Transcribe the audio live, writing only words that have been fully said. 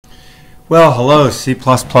Well, hello, C++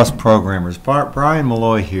 programmers. Brian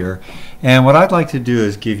Malloy here, and what I'd like to do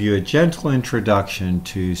is give you a gentle introduction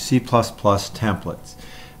to C++ templates,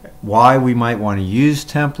 why we might want to use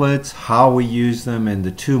templates, how we use them, and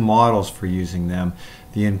the two models for using them,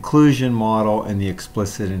 the inclusion model and the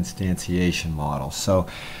explicit instantiation model. So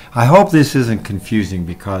I hope this isn't confusing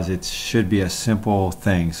because it should be a simple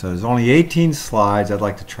thing. So there's only 18 slides. I'd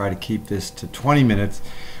like to try to keep this to 20 minutes.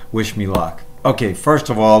 Wish me luck. Okay,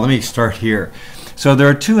 first of all, let me start here. So there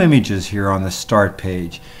are two images here on the start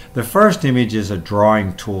page. The first image is a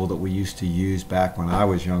drawing tool that we used to use back when I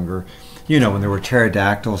was younger. You know, when there were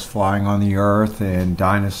pterodactyls flying on the earth and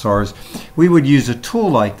dinosaurs. We would use a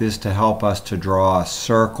tool like this to help us to draw a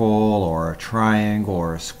circle or a triangle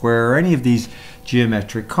or a square or any of these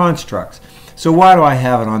geometric constructs. So why do I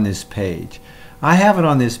have it on this page? I have it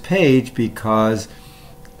on this page because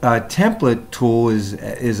a template tool is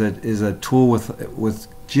a tool with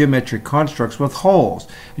geometric constructs with holes,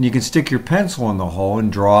 and you can stick your pencil in the hole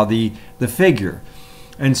and draw the figure.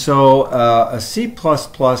 And so a C++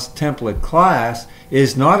 template class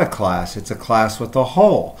is not a class, it's a class with a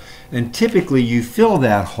hole, and typically you fill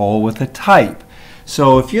that hole with a type.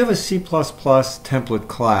 So if you have a C++ template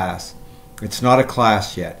class, it's not a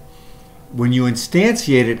class yet. When you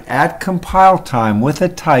instantiate it at compile time with a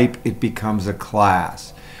type, it becomes a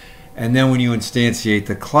class. And then when you instantiate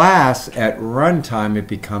the class at runtime, it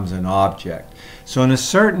becomes an object. So in a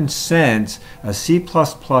certain sense, a C++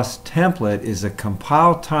 template is a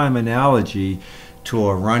compile time analogy to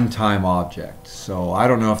a runtime object. So I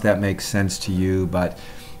don't know if that makes sense to you, but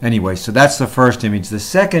anyway, so that's the first image. The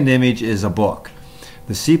second image is a book.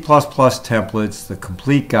 The C++ templates, the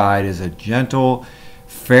complete guide, is a gentle,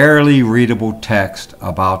 fairly readable text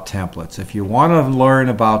about templates. If you want to learn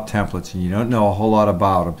about templates and you don't know a whole lot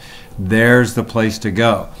about them, there's the place to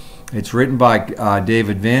go. It's written by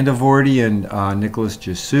David Vandervoorde and Nicholas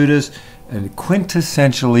Jasudas, and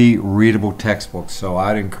quintessentially readable textbook. So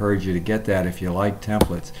I'd encourage you to get that if you like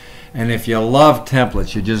templates. And if you love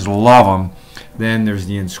templates, you just love them, then there's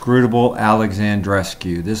the inscrutable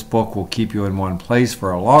Alexandrescu. This book will keep you in one place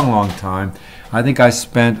for a long, long time. I think I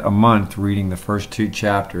spent a month reading the first two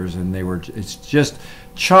chapters, and it's just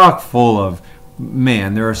chock full of,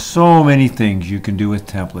 man, there are so many things you can do with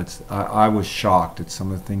templates. I was shocked at some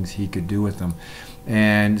of the things he could do with them.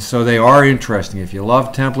 And so they are interesting. If you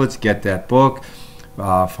love templates, get that book.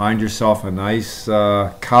 Find yourself a nice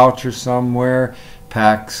couch or somewhere.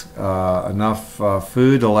 Packs enough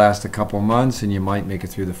food to last a couple months, and you might make it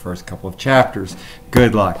through the first couple of chapters.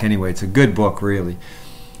 Good luck. Anyway, it's a good book, really.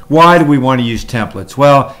 Why do we want to use templates?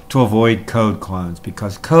 Well, to avoid code clones,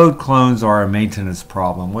 because code clones are a maintenance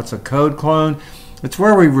problem. What's a code clone? It's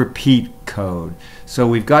where we repeat code. So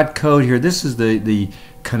we've got code here. This is the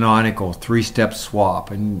canonical three-step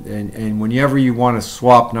swap. And whenever you want to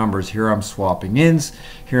swap numbers, here I'm swapping ins,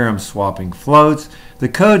 here I'm swapping floats. The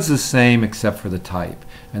code's the same except for the type.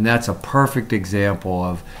 And that's a perfect example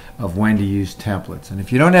of when to use templates. And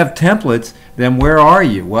if you don't have templates, then where are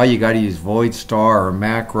you? Well, you got to use void star or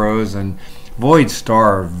macros, and void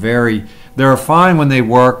star are they're fine when they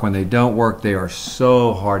work. When they don't work, they are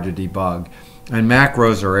so hard to debug. And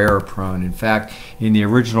macros are error prone. In fact, in the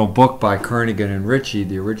original book by Kernighan and Ritchie,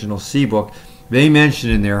 the original C book, they mention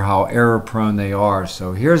in there how error prone they are.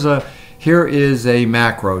 So here is a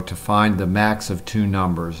macro to find the max of two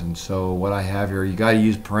numbers. And so what I have here, you got to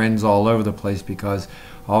use parens all over the place because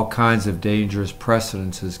all kinds of dangerous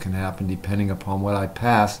precedences can happen depending upon what I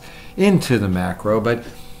pass into the macro. But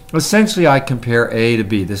essentially I compare A to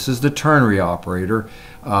B. This is the ternary operator,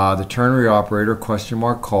 question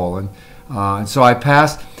mark colon. And so I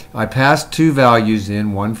pass two values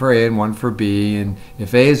in, one for A and one for B, and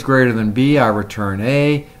if A is greater than B, I return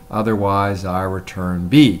A, otherwise I return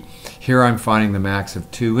B. Here I'm finding the max of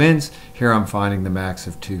two ints, here I'm finding the max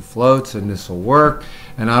of two floats, and this will work.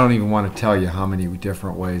 And I don't even want to tell you how many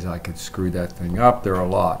different ways I could screw that thing up. There are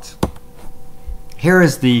lots. Here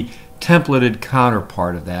is the templated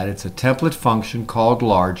counterpart of that. It's a template function called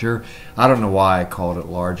larger. I don't know why I called it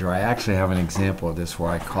larger. I actually have an example of this where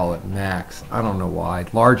I call it max. I don't know why.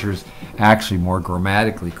 Larger is actually more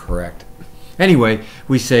grammatically correct. Anyway,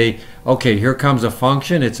 we say, okay, here comes a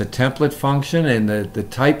function. It's a template function, and the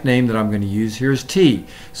type name that I'm going to use here is T.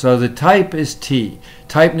 So the type is T.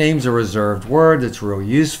 Type name's a reserved word that's real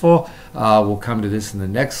useful. We'll come to this in the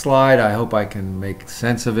next slide. I hope I can make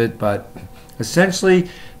sense of it, but essentially,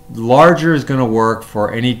 larger is going to work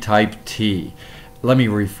for any type T. Let me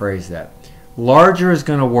rephrase that. Larger is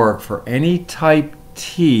going to work for any type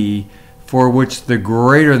T for which the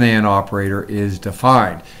greater than operator is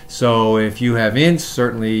defined. So if you have ints,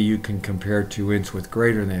 certainly you can compare two ints with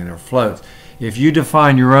greater than or floats. If you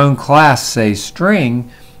define your own class, say string,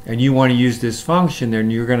 and you want to use this function, then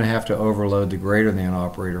you're going to have to overload the greater than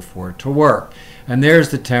operator for it to work. And there's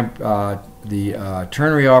the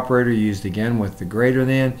ternary operator used again with the greater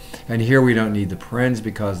than. And here we don't need the parens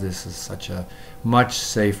because this is such a much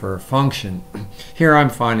safer function. Here I'm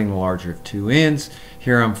finding the larger of two ints.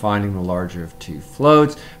 Here I'm finding the larger of two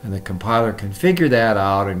floats. And the compiler can figure that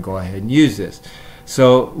out and go ahead and use this.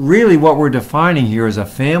 So really what we're defining here is a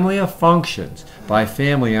family of functions. By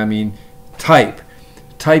family I mean type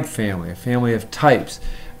family, a family of types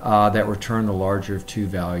that return the larger of two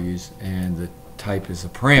values, and the type is a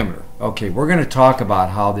parameter. Okay, we're going to talk about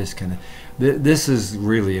how this can, this is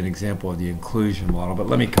really an example of the inclusion model, but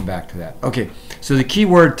let me come back to that. Okay, so the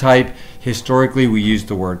keyword type, historically we used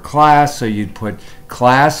the word class, so you'd put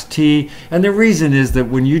class T, and the reason is that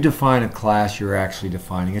when you define a class, you're actually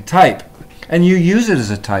defining a type. And you use it as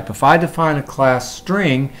a type. If I define a class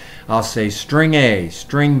string, I'll say string A,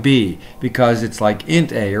 string B, because it's like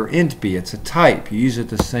int A or int B. It's a type. You use it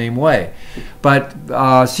the same way. But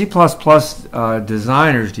C++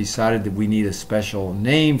 designers decided that we need a special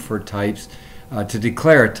name for types to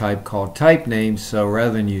declare a type called type name. So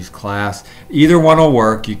rather than use class, either one will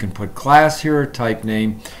work. You can put class here or type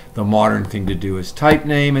name. The modern thing to do is type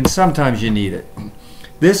name, and sometimes you need it.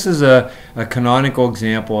 This is a canonical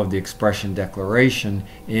example of the expression declaration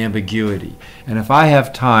ambiguity. And if I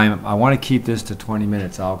have time, I want to keep this to 20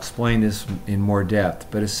 minutes. I'll explain this in more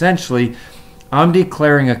depth. But essentially, I'm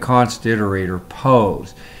declaring a const iterator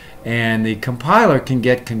pose. And the compiler can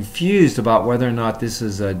get confused about whether or not this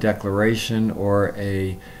is a declaration or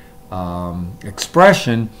a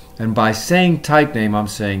expression, and by saying type name I'm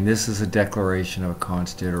saying this is a declaration of a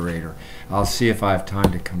const iterator. I'll see if I have time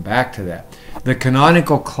to come back to that. The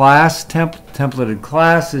canonical class, templated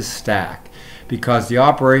class, is stack, because the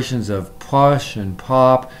operations of push and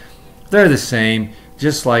pop, they're the same,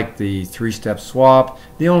 just like the three-step swap.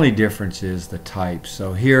 The only difference is the type.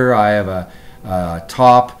 So here I have a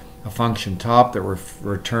function top that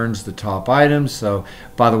returns the top items. So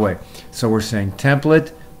by the way, so we're saying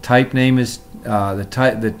template, type name is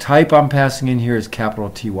the type I'm passing in here is capital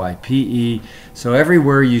TYPE. So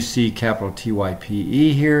everywhere you see capital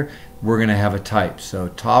TYPE here, we're going to have a type. So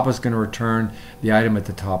top is going to return the item at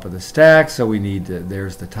the top of the stack. So we need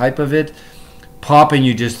there's the type of it. Popping,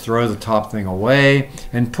 you just throw the top thing away.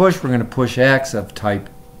 And push, we're going to push X of type.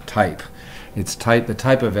 It's type. The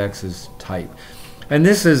type of X is type. And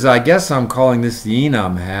this is, I guess I'm calling this the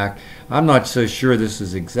enum hack. I'm not so sure this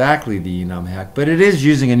is exactly the enum hack, but it is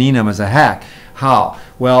using an enum as a hack. How?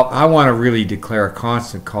 Well, I want to really declare a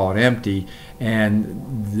constant called empty,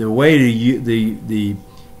 and the way to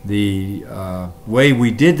way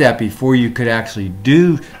we did that before, you could actually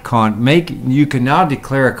do you can now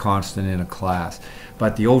declare a constant in a class.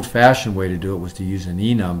 But the old-fashioned way to do it was to use an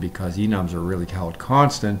enum, because enums are really held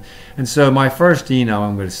constant. And so my first enum,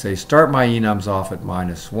 I'm going to say start my enums off at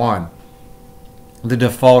 -1. The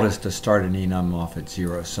default is to start an enum off at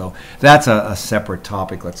 0. So that's a separate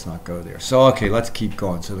topic. Let's not go there. So okay, let's keep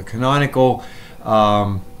going. So the canonical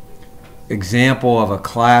example of a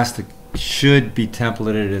class that should be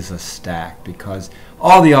templated is a stack, because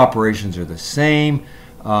all the operations are the same.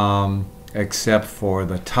 Except for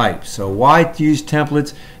the type. So why use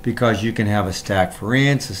templates? Because you can have a stack for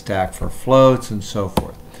ints, a stack for floats, and so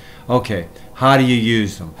forth. Okay, how do you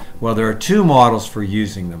use them? Well, there are two models for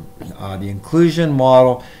using them, the inclusion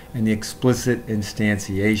model and the explicit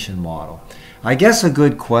instantiation model. I guess a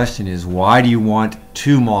good question is, why do you want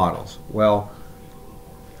two models? Well,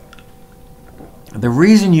 the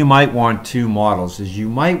reason you might want two models is you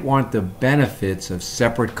might want the benefits of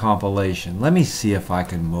separate compilation. Let me see if I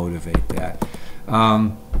can motivate that.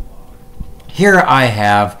 Here I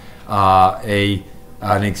have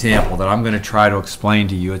an example that I'm going to try to explain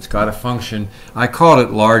to you. It's got a function. I called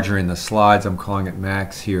it larger in the slides. I'm calling it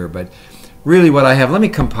max here. But really what I have, let me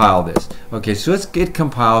compile this. Okay, so it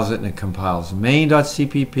compiles it, and it compiles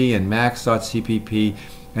main.cpp and max.cpp.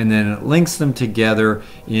 And then it links them together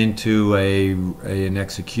into an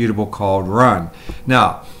executable called run.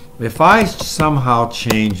 Now, if I somehow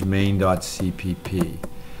change main.cpp,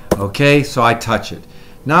 okay, so I touch it.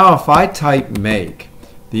 Now, if I type make,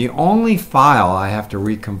 the only file I have to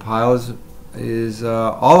recompile is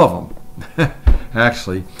all of them.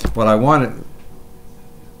 Actually, what I wanted,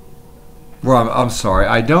 well, I'm sorry,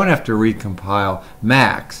 I don't have to recompile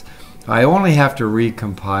max. I only have to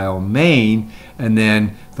recompile main, and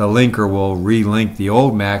then the linker will relink the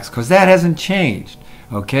old max, because that hasn't changed.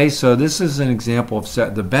 Okay, so this is an example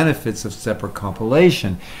of the benefits of separate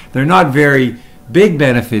compilation. They're not very big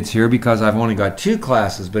benefits here because I've only got 2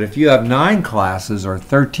 classes, but if you have 9 classes or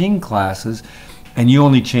 13 classes and you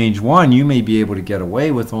only change one, you may be able to get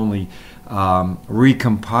away with only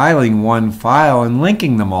recompiling one file and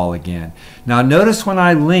linking them all again. Now notice when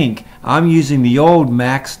I link, I'm using the old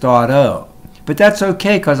max.o. But that's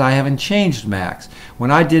okay because I haven't changed max.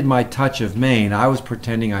 When I did my touch of main, I was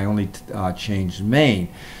pretending I only changed main.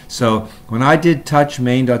 So when I did touch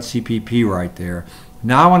main.cpp right there,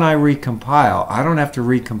 now when I recompile, I don't have to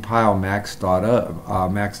recompile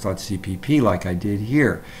max.cpp like I did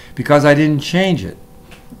here because I didn't change it.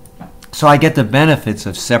 So I get the benefits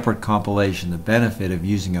of separate compilation, the benefit of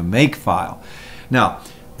using a make file. Now,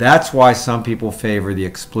 that's why some people favor the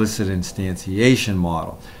explicit instantiation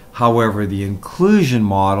model. However, the inclusion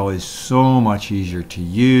model is so much easier to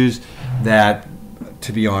use that,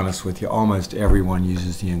 to be honest with you, almost everyone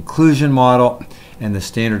uses the inclusion model, and the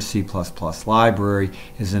standard C++ library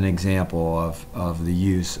is an example of the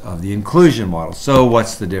use of the inclusion model. So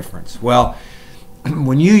what's the difference? Well,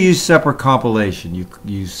 when you use separate compilation,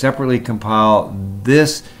 you separately compile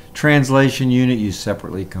this translation unit, you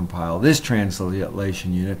separately compile this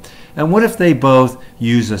translation unit, and what if they both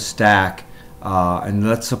use a stack? And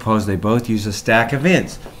let's suppose they both use a stack of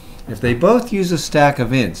ints. If they both use a stack of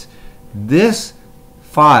ints, this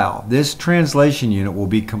file, this translation unit, will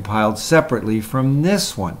be compiled separately from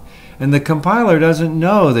this one. And the compiler doesn't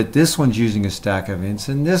know that this one's using a stack of ints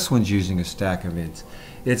and this one's using a stack of ints.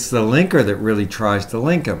 It's the linker that really tries to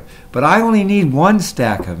link them. But I only need one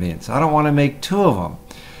stack of ints. I don't want to make 2 of them.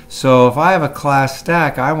 So if I have a class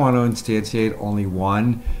stack, I want to instantiate only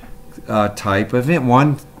one type of int.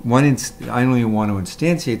 I only want to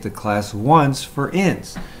instantiate the class once for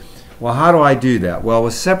ints. Well, how do I do that? Well,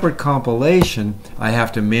 with separate compilation, I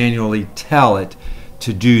have to manually tell it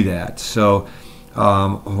to do that. So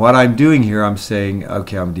what I'm doing here, I'm saying,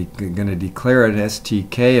 okay, I'm going to declare an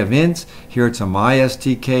STK of ints. Here it's a my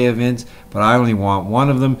STK of ints, but I only want one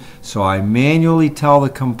of them. So I manually tell the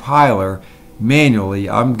compiler, manually,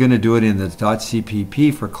 I'm going to do it in the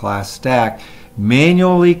 .cpp for class stack,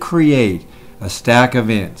 manually create a stack of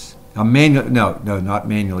ints. Not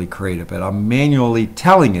manually create it, but I'm manually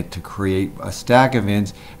telling it to create a stack of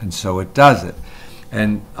ints, and so it does it.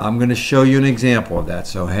 And I'm going to show you an example of that,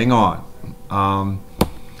 so hang on.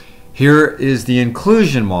 Here is the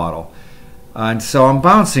inclusion model. And so I'm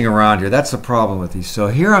bouncing around here. That's the problem with these. So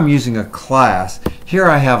here I'm using a class. Here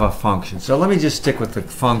I have a function. So let me just stick with the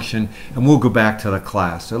function and we'll go back to the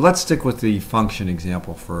class. So let's stick with the function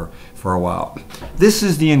example for a while. This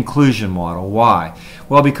is the inclusion model. Why?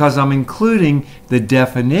 Well, because I'm including the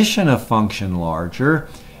definition of function larger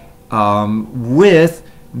with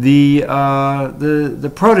the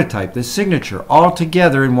prototype, the signature, all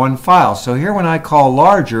together in one file. So here when I call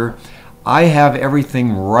larger, I have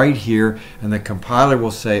everything right here, and the compiler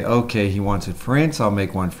will say, okay, he wants it for ints, I'll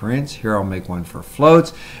make one for ints, here I'll make one for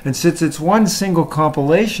floats. And since it's one single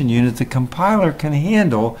compilation unit, the compiler can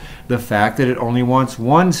handle the fact that it only wants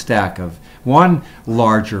one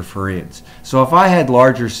larger for ints. So if I had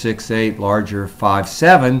larger 6.8, larger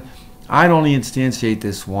 5.7, I'd only instantiate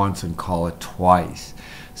this once and call it twice.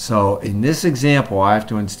 So in this example, I have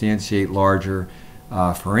to instantiate larger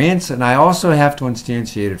for ints, and I also have to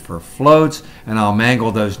instantiate it for floats, and I'll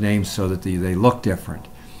mangle those names so that they look different.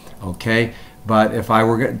 Okay, but if I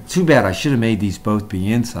were too bad, I should have made these both be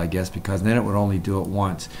ints, I guess, because then it would only do it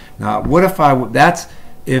once. Now, what if that's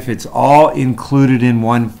if it's all included in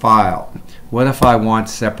one file? What if I want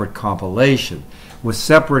separate compilation? With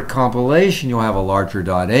separate compilation, you'll have a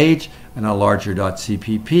larger.h and a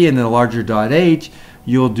larger.cpp, and then a larger.h,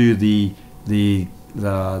 you'll do the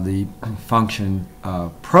function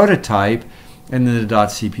prototype, and then the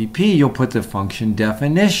 .cpp, you'll put the function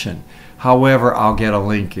definition. However, I'll get a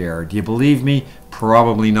link error. Do you believe me?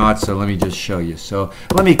 Probably not, so let me just show you. So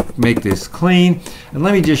let me make this clean, and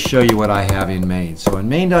let me just show you what I have in main. So in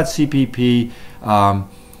main.cpp,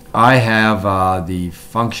 I have the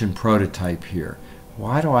function prototype here.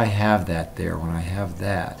 Why do I have that there when I have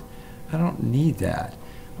that? I don't need that.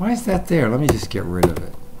 Why is that there? Let me just get rid of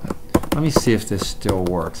it. Let me see if this still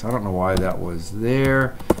works. I don't know why that was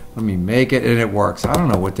there. Let me make it, and it works. I don't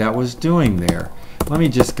know what that was doing there. Let me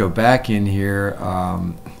just go back in here.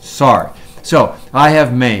 Sorry. So I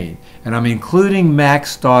have main, and I'm including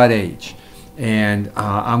max.h, and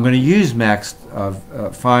I'm going to use max.h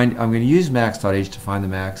to find the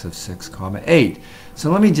max of 6,8.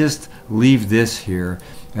 So let me just leave this here,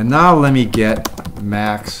 and now let me get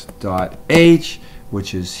max.h,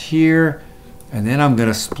 which is here. and then I'm going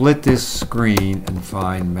to split this screen and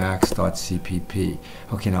find max.cpp.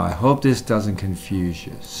 Okay, now I hope this doesn't confuse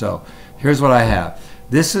you. So here's what I have.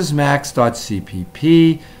 This is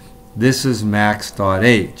max.cpp. This is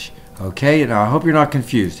max.h. Okay, now I hope you're not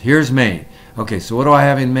confused. Here's main. Okay, so what do I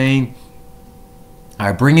have in main?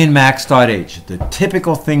 I bring in max.h, the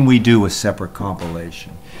typical thing we do with separate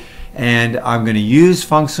compilation. And I'm going to use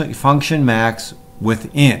function max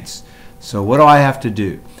with ints. So what do I have to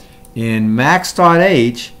do? In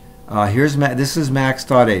max.h, this is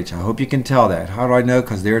max.h. I hope you can tell that. How do I know?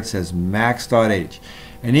 Because there it says max.h.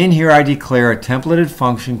 And in here I declare a templated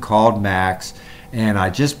function called max, and I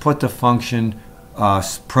just put the function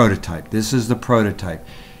prototype. This is the prototype.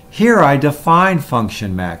 Here I define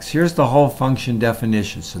function max. Here's the whole function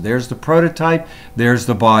definition. So there's the prototype, there's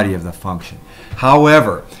the body of the function.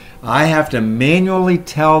 However, I have to manually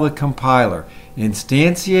tell the compiler,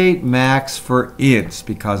 instantiate max for ints,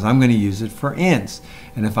 because I'm going to use it for ints.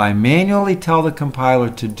 And if I manually tell the compiler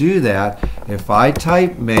to do that, if I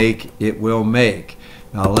type make, it will make.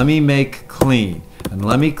 Now let me make clean, and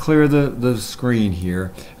let me clear the screen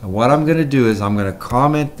here. And what I'm going to do is I'm going to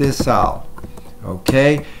comment this out.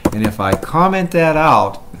 Okay, and if I comment that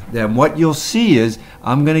out, then what you'll see is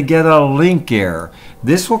I'm going to get a link error.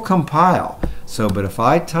 This will compile. So, but if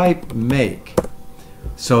I type make,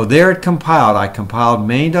 so there it compiled. I compiled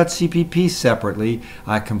main.cpp separately.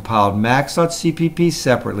 I compiled max.cpp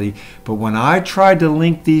separately. But when I tried to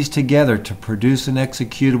link these together to produce an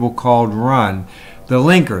executable called run, the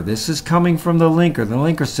linker, this is coming from the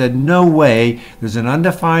linker said, no way, there's an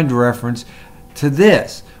undefined reference to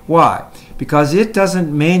this. Why? Because it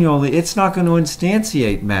doesn't manually, it's not going to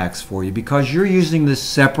instantiate max for you because you're using this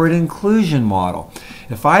separate inclusion model.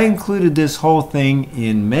 If I included this whole thing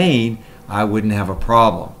in main, I wouldn't have a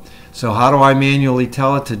problem. So how do I manually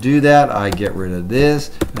tell it to do that? I get rid of this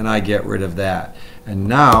and I get rid of that. And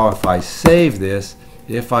now if I save this,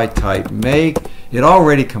 if I type make, it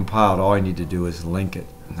already compiled. All I need to do is link it.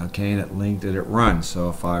 Okay, and it linked it, it runs. So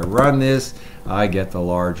if I run this, I get the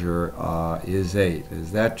larger is 8.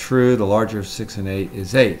 Is that true? The larger of 6 and 8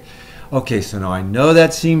 is 8. Okay, so now I know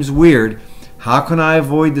that seems weird. How can I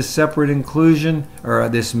avoid the separate inclusion or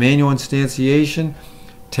this manual instantiation?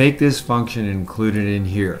 Take this function and include it in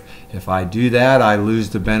here. If I do that, I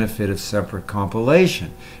lose the benefit of separate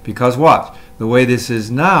compilation. Because what? The way this is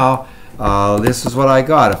now, this is what I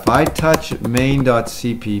got. If I touch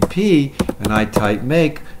main.cpp and I type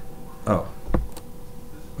make,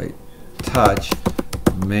 touch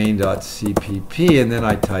main.cpp and then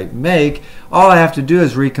I type make, all I have to do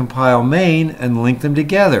is recompile main and link them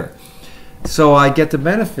together. So I get the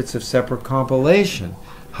benefits of separate compilation.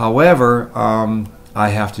 However, I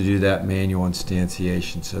have to do that manual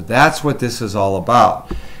instantiation. So that's what this is all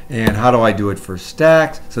about. And how do I do it for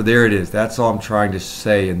stacks? So there it is. That's all I'm trying to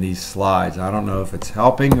say in these slides. I don't know if it's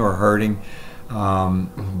helping or hurting,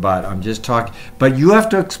 but I'm just talking. But you have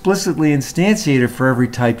to explicitly instantiate it for every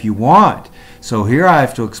type you want. So here I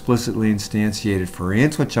have to explicitly instantiate it for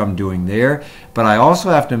ints, which I'm doing there, but I also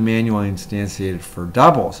have to manually instantiate it for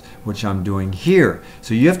doubles, which I'm doing here.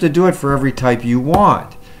 So you have to do it for every type you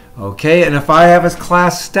want. Okay, and if I have a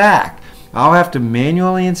class stack, I'll have to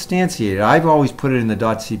manually instantiate it. I've always put it in the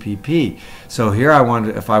 .cpp. So here I want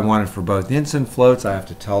it, if I want it for both ints and floats, I have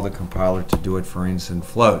to tell the compiler to do it for ints and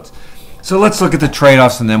floats. So let's look at the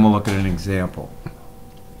trade-offs and then we'll look at an example.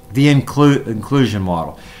 The inclusion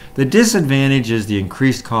model. The disadvantage is the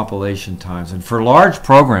increased compilation times, and for large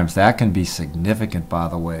programs that can be significant, by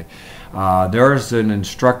the way. There's an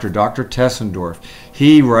instructor, Dr. Tessendorf.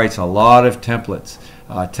 He writes a lot of templates.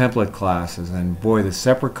 Template classes, and boy, the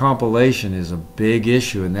separate compilation is a big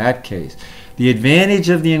issue in that case. The advantage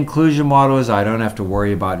of the inclusion model is I don't have to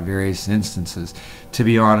worry about various instances. To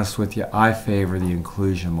be honest with you, I favor the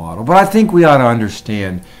inclusion model, but I think we ought to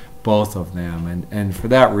understand both of them, and for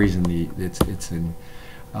that reason it's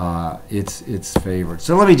favored.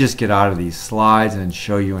 So let me just get out of these slides and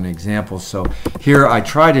show you an example. So here I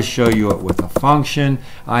try to show you it with a function.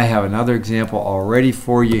 I have another example already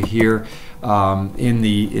for you here. In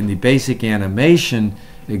the basic animation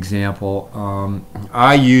example,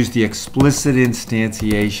 I use the explicit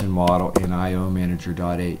instantiation model in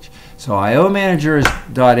IOManager.h. So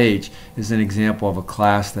IOManager.h is an example of a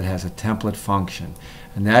class that has a template function,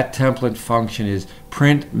 and that template function is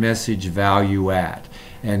print message value at,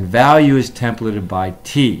 and value is templated by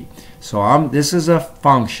t. So this is a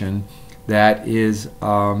function that is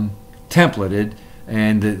templated,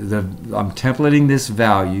 and I'm templating this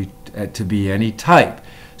value to be any type.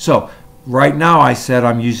 So right now I said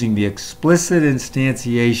I'm using the explicit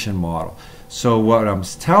instantiation model. So what I'm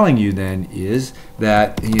telling you then is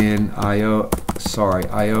that in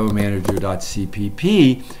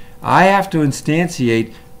IOManager.cpp, I have to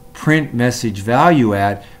instantiate print message value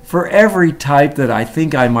at for every type that I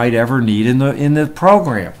think I might ever need in the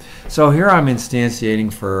program. So here I'm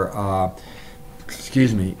instantiating for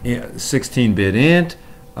 16-bit int.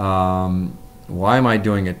 Why am I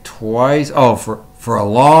doing it twice? Oh, for a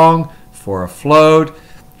long, for a float,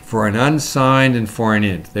 for an unsigned, and for an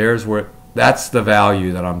int. That's the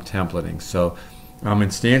value that I'm templating. So I'm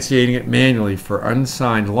instantiating it manually for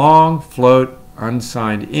unsigned long, float,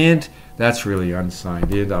 unsigned int. That's really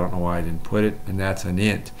unsigned int. I don't know why I didn't put it. And that's an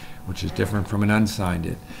int, which is different from an unsigned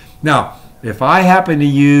int. Now, if I happen to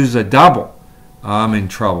use a double, I'm in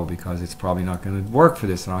trouble because it's probably not going to work for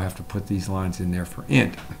this, and I'll have to put these lines in there for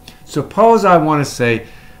int. Suppose I want to say,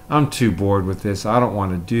 I'm too bored with this. I don't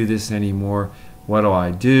want to do this anymore.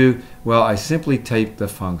 What do? Well, I simply type the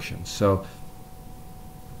function. So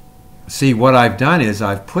see, what I've done is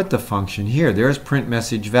I've put the function here. There's print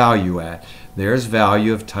message value at. There's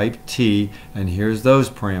value of type T, and here's those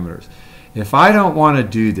parameters. If I don't want to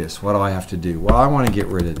do this, what do I have to do? Well, I want to get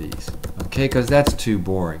rid of these, okay, because that's too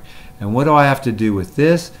boring. And what do I have to do with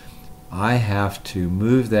this? I have to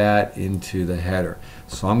move that into the header.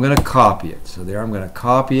 So I'm going to copy it. So there I'm going to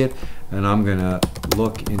copy it, and I'm going to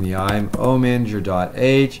look in the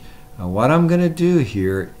IOManager.h. And what I'm going to do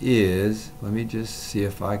here is, let me just see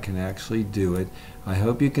if I can actually do it. I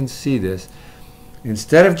hope you can see this.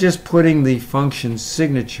 Instead of just putting the function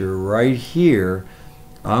signature right here,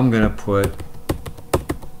 I'm going to put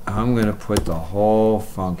the whole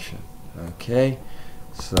function. Okay?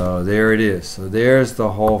 So there it is. So there's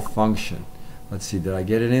the whole function. Let's see, did I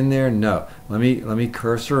get it in there? No. Let me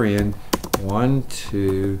cursor in. 1,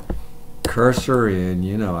 2, cursor in.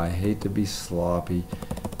 You know, I hate to be sloppy.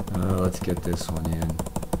 Let's get this one in.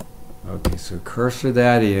 Okay, so cursor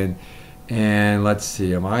that in. And let's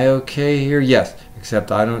see, am I okay here? Yes,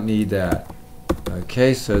 except I don't need that.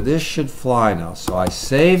 Okay, so this should fly now. So I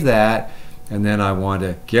save that, and then I want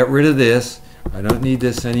to get rid of this. I don't need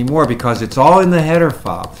this anymore because it's all in the header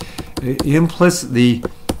file. The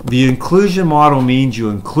inclusion model means you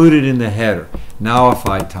include it in the header. Now if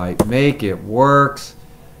I type make, it works,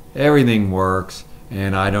 everything works,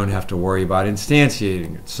 and I don't have to worry about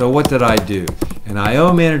instantiating it. So what did I do? In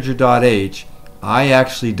IOManager.h, I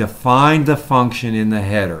actually defined the function in the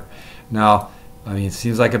header. Now, I mean, it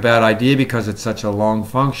seems like a bad idea because it's such a long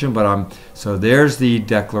function, but so there's the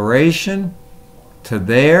declaration to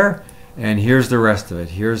there, and here's the rest of it.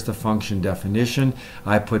 Here's the function definition.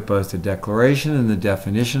 I put both the declaration and the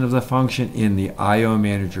definition of the function in the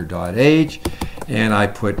IOManager.h, and I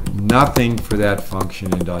put nothing for that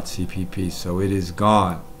function in .cpp, so it is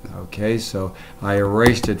gone. Okay, so I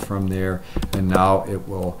erased it from there, and now it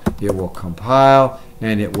will compile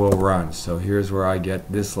and it will run. So here's where I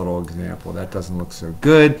get this little example. That doesn't look so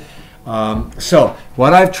good. So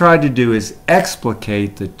what I've tried to do is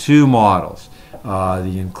explicate the two models,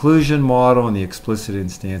 the inclusion model and the explicit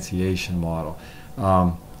instantiation model.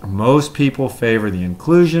 Most people favor the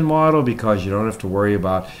inclusion model because you don't have to worry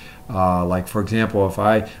about like, for example,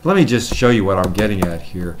 let me just show you what I'm getting at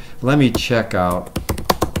here. Let me check out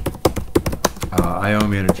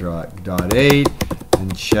IOManager.h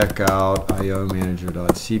and check out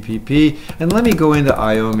IOManager.cpp, and let me go into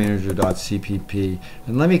IOManager.cpp,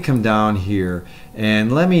 and let me come down here,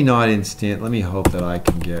 and let me hope that I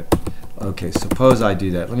can get, okay, suppose I do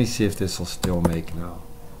that. Let me see if this will still make now.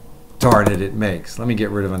 Darn it, it makes. Let me get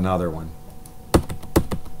rid of another one.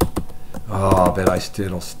 Oh, I bet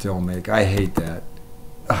it'll still make. I hate that.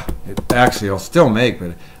 It'll still make,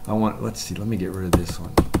 but let's see, let me get rid of this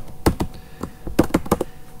one.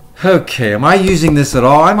 Okay, am I using this at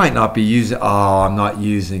all? I might not be using, I'm not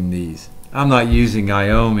using these. I'm not using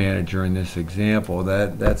IOManager in this example.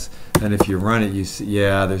 And if you run it, you see,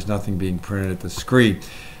 yeah, there's nothing being printed at the screen.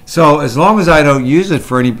 So as long as I don't use it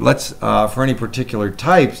for any particular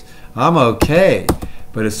types, I'm okay.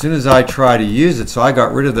 But as soon as I try to use it, so I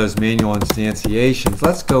got rid of those manual instantiations.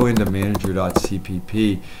 Let's go into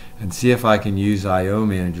manager.cpp and see if I can use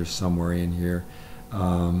IOManager somewhere in here.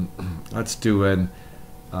 Let's do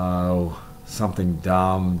something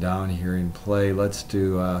down here in play. Let's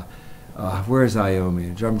do, where's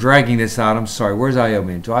IOManager? I'm dragging this out. I'm sorry. Where's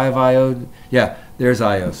IOManager? Do I have IO? Yeah, there's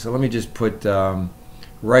IO. So let me just put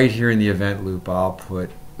right here in the event loop. I'll put,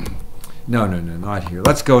 no, not here.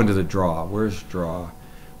 Let's go into the draw. Where's draw?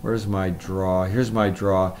 Where's my draw? Here's my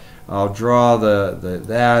draw. I'll draw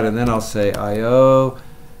that, and then I'll say IO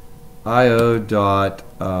dot,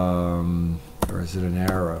 or is it an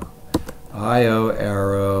arrow? IO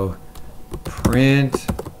arrow print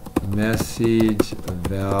message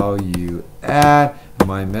value at.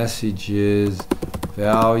 my message is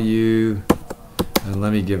value, and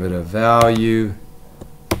let me give it a value.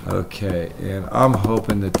 Okay, and I'm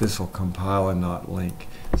hoping that this will compile and not link.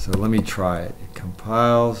 So let me try it. It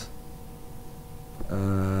compiles.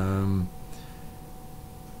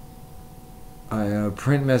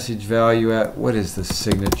 Print message value at, what is the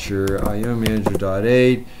signature? IO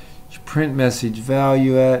manager.8. Print message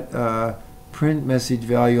value at, I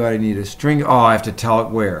need a string. Oh, I have to tell it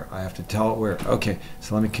where. Okay,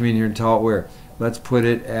 so let me come in here and tell it where. Let's put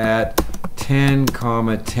it at 10,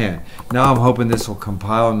 10. Now I'm hoping this will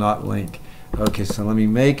compile and not link. Okay, so let me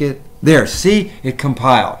make it. There, see? It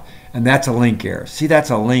compiled. And that's a link error. See, that's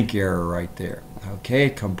a link error right there. Okay,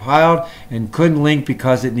 it compiled and couldn't link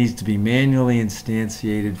because it needs to be manually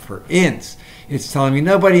instantiated for ints. It's telling me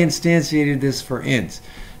nobody instantiated this for ints.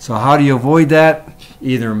 So how do you avoid that?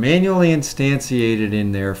 Either manually instantiate it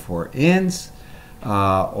in there for ints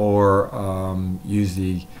or use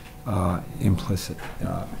the implicit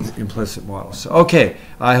model. So, okay,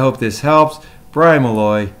 I hope this helps. Brian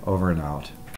Malloy, over and out.